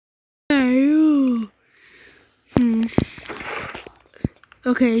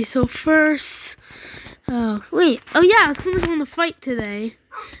Okay, so first, wait. Oh yeah, I was gonna go on a fight today.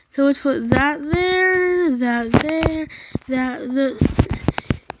 So let's put that there, that there, that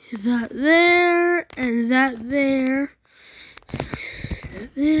there, and that there,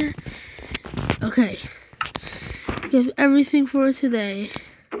 that there. Okay. We have everything for today.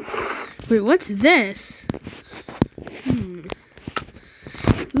 Wait, what's this?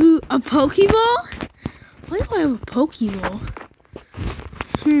 Ooh, a Pokeball? Why do I have a Pokeball?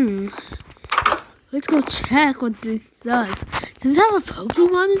 Let's go check what this does. Does it have a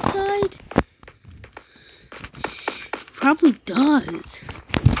Pokemon inside? Probably does.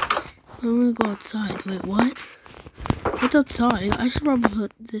 I'm gonna go outside. Wait, what? What's outside? I should probably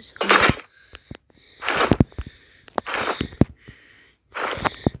put this on.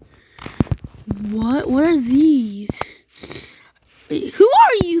 What? What are these? Wait, who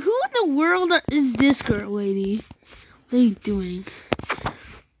are you? Who in the world is this girl lady? What are you doing?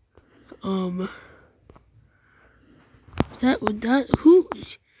 Who?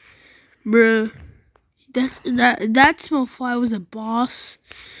 Bruh. That Smellfly was a boss.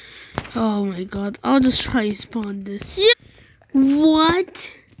 Oh my god. I'll just try and spawn this.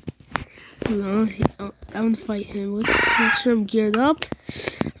 What? I'm gonna fight him. Let's make sure I'm geared up.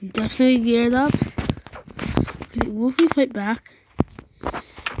 I'm definitely geared up. Okay, will he fight back?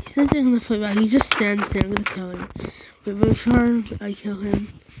 He says he's gonna fight back. He just stands there. I'm gonna kill him. But before I kill him,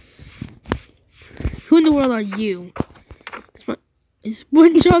 who in the world are you? Is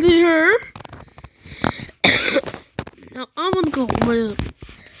one shot at her? Now I'm gonna go.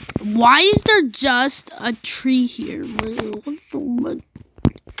 Why is there just a tree here? Ooh,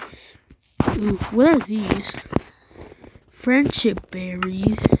 what are these? Friendship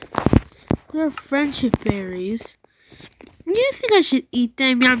berries. What are friendship berries? Do you think I should eat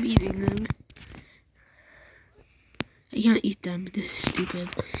them? Yeah, I'm eating them. I can't eat them. This is stupid.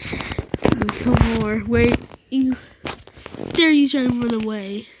 Come more. Wait. There you try to run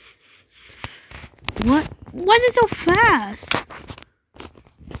away. What? Why is it so fast?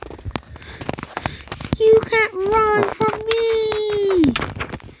 You can't run from me!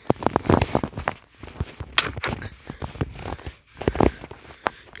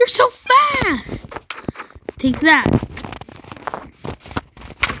 You're so fast! Take that.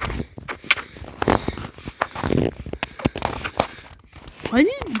 Why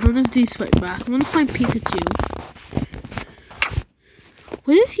did none of these fight back? I want to find Pikachu.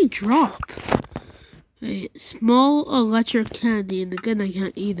 What did he drop? A small electric candy, and again I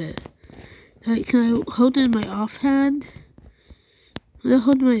can't eat it. Can I hold it in my offhand? Can I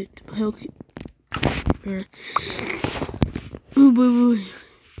hold my Pokemon? Oh boy.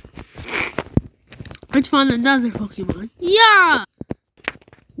 I found another Pokemon. Yeah!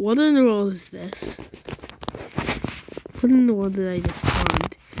 What in the world is this? What in the world did I just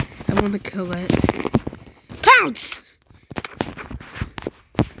find? I want to kill it. Pounce!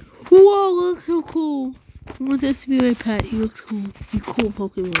 Whoa, looks so cool. I want this to be my pet. He looks cool. You cool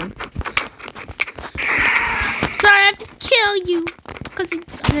Pokemon. Sorry, I have to kill you. Because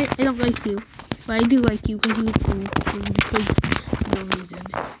I don't like you. But I do like you because you're cool. For no reason.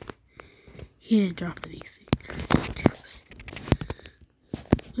 He didn't drop anything. Stupid.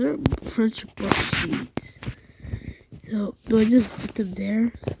 What are friendship book sheets? So, do I just put them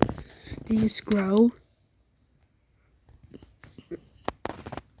there? They just grow?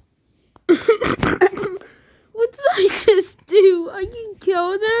 What did I just do? I can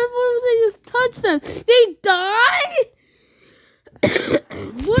kill them? What did I just touch them? They die?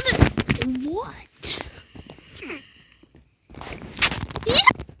 What?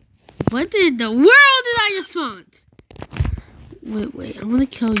 Yeah. What in the world did I just want? Wait, I'm gonna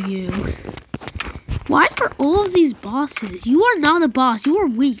kill you. Why are all of these bosses? You are not a boss. You are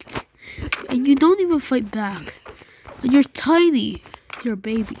weak. And you don't even fight back. And you're tiny. You're a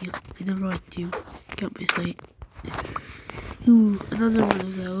baby. I never liked you. Get out my sight. Ooh, another one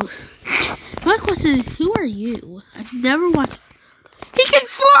of those. My question is, who are you? I've never watched. He can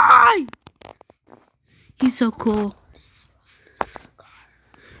fly! He's so cool.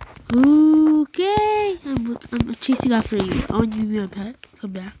 Okay. I'm chasing after you. I want you to be my pet.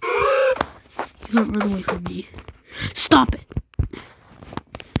 Come back. You can't run away from me. Stop it.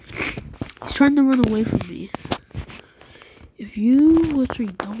 He's trying to run away from me. If you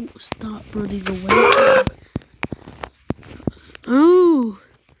literally don't stop running away. Oh,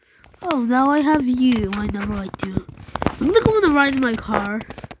 now I have you. I never liked you. I'm gonna go on a ride in my car.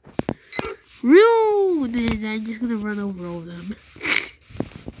 And then I'm just gonna run over all of them.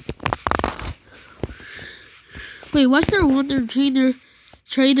 Wait, why's there a wonder trader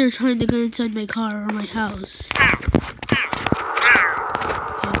trying to get inside my car or my house?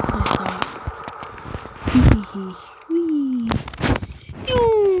 Wee.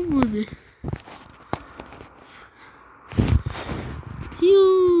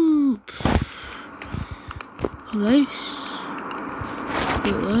 Nice.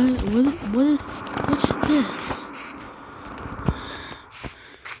 Wait, what's this?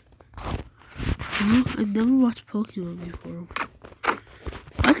 I've never watched Pokemon before.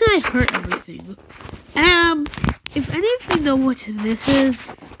 Why can I hurt everything? If any of you know what this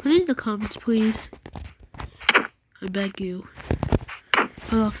is, put it in the comments, please. I beg you.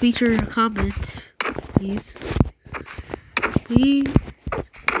 I'll feature a comment, please. Please.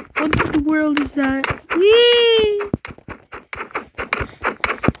 What in the world is that? Whee!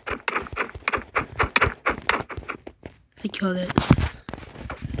 I killed it.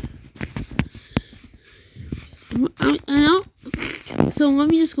 I know. So let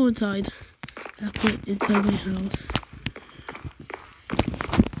me just go inside. I put inside my house.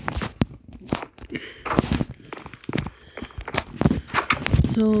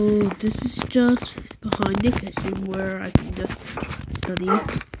 So this is just behind the kitchen where I can just study.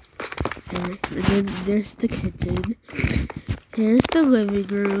 And then there's the kitchen. Here's the living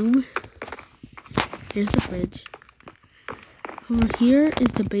room. Here's the fridge. Over here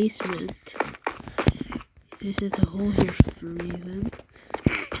is the basement. This is a hole here for a reason.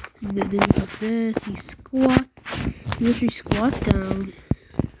 And then you have this, you squat. You actually squat down.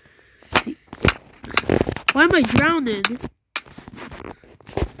 Why am I drowning?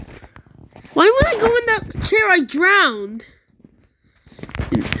 Why would I go in that chair? I drowned.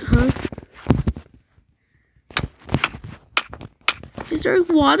 Huh? Is there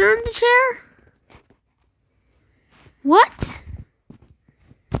water in the chair? What?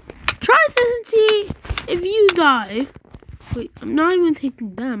 Try this and see if you die. Wait, I'm not even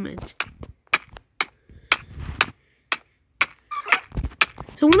taking damage.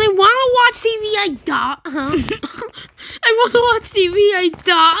 So when I want to watch TV, I die. Huh? I want to watch TV, I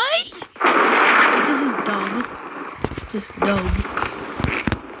die? This is dumb. Just dumb.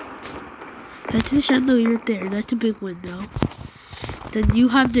 That's the chandelier there. That's a big window. Then you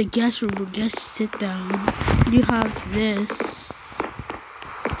have the guest room where just sit down. You have this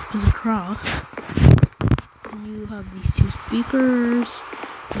as a cross. And you have these two speakers.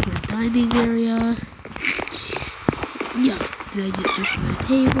 Like a dining area. Yeah, then I just sit on the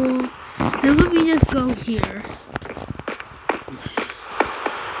table. And let me just go here.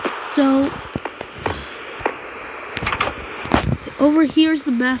 So over here is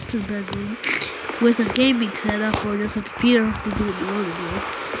the master bedroom with a gaming setup or just a computer to do what you want to do.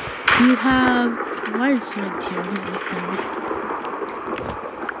 You have light signs here, I don't like them.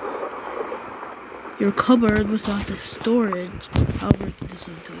 Your cupboard with lots of storage. I'll break this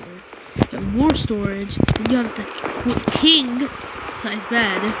into here. You have more storage, and you have the king size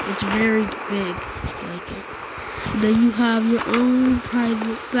bed. It's very big. I like it. And then you have your own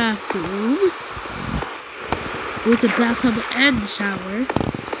private bathroom. With a bathtub and a shower.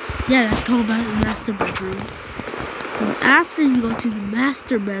 Yeah, that's called the master bedroom. And after you go to the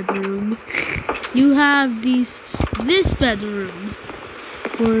master bedroom, you have this bedroom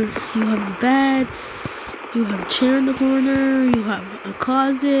where you have the bed, you have a chair in the corner, you have a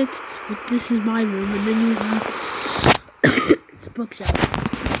closet. But this is my room, and then you have the bookshelf.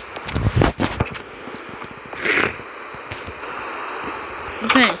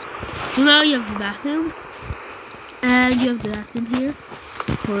 Okay, so now you have the bathroom. And you have the bathroom here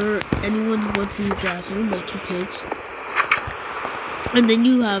for anyone who wants to use the bathroom, like your kids. And then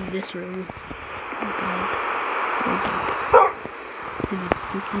you have this room.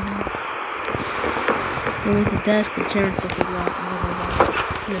 With a desk, a chair, and stuff like that.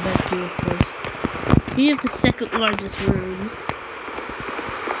 And a bed too, of course. Then you have the second largest room.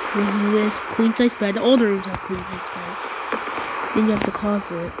 With this queen size bed. All the rooms have queen size beds. Then you have the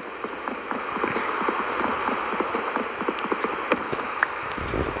closet.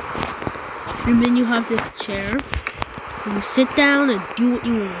 And then you have this chair. And you sit down and do what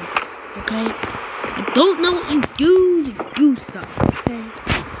you want. Okay? I don't know what you do to do stuff. Okay?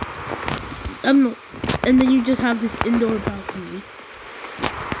 And then you just have this indoor balcony.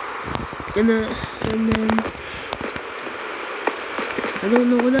 And then I don't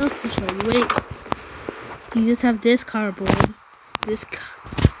know what else to show you. Wait. You just have this cardboard. This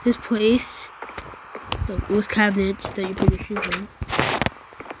place. Those cabinets that you put your shoes in.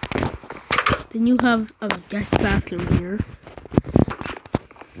 Then you have a guest bathroom here.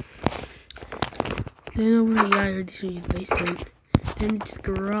 Then over the I already showed you the basement. Then it's the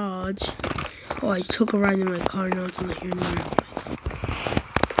garage. Oh, I took a ride in my car, now it's not here anymore.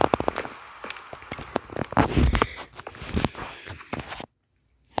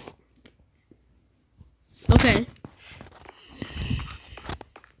 Okay.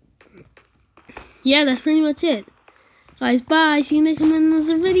 Yeah, that's pretty much it. Guys, bye. See you next time in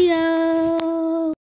another video.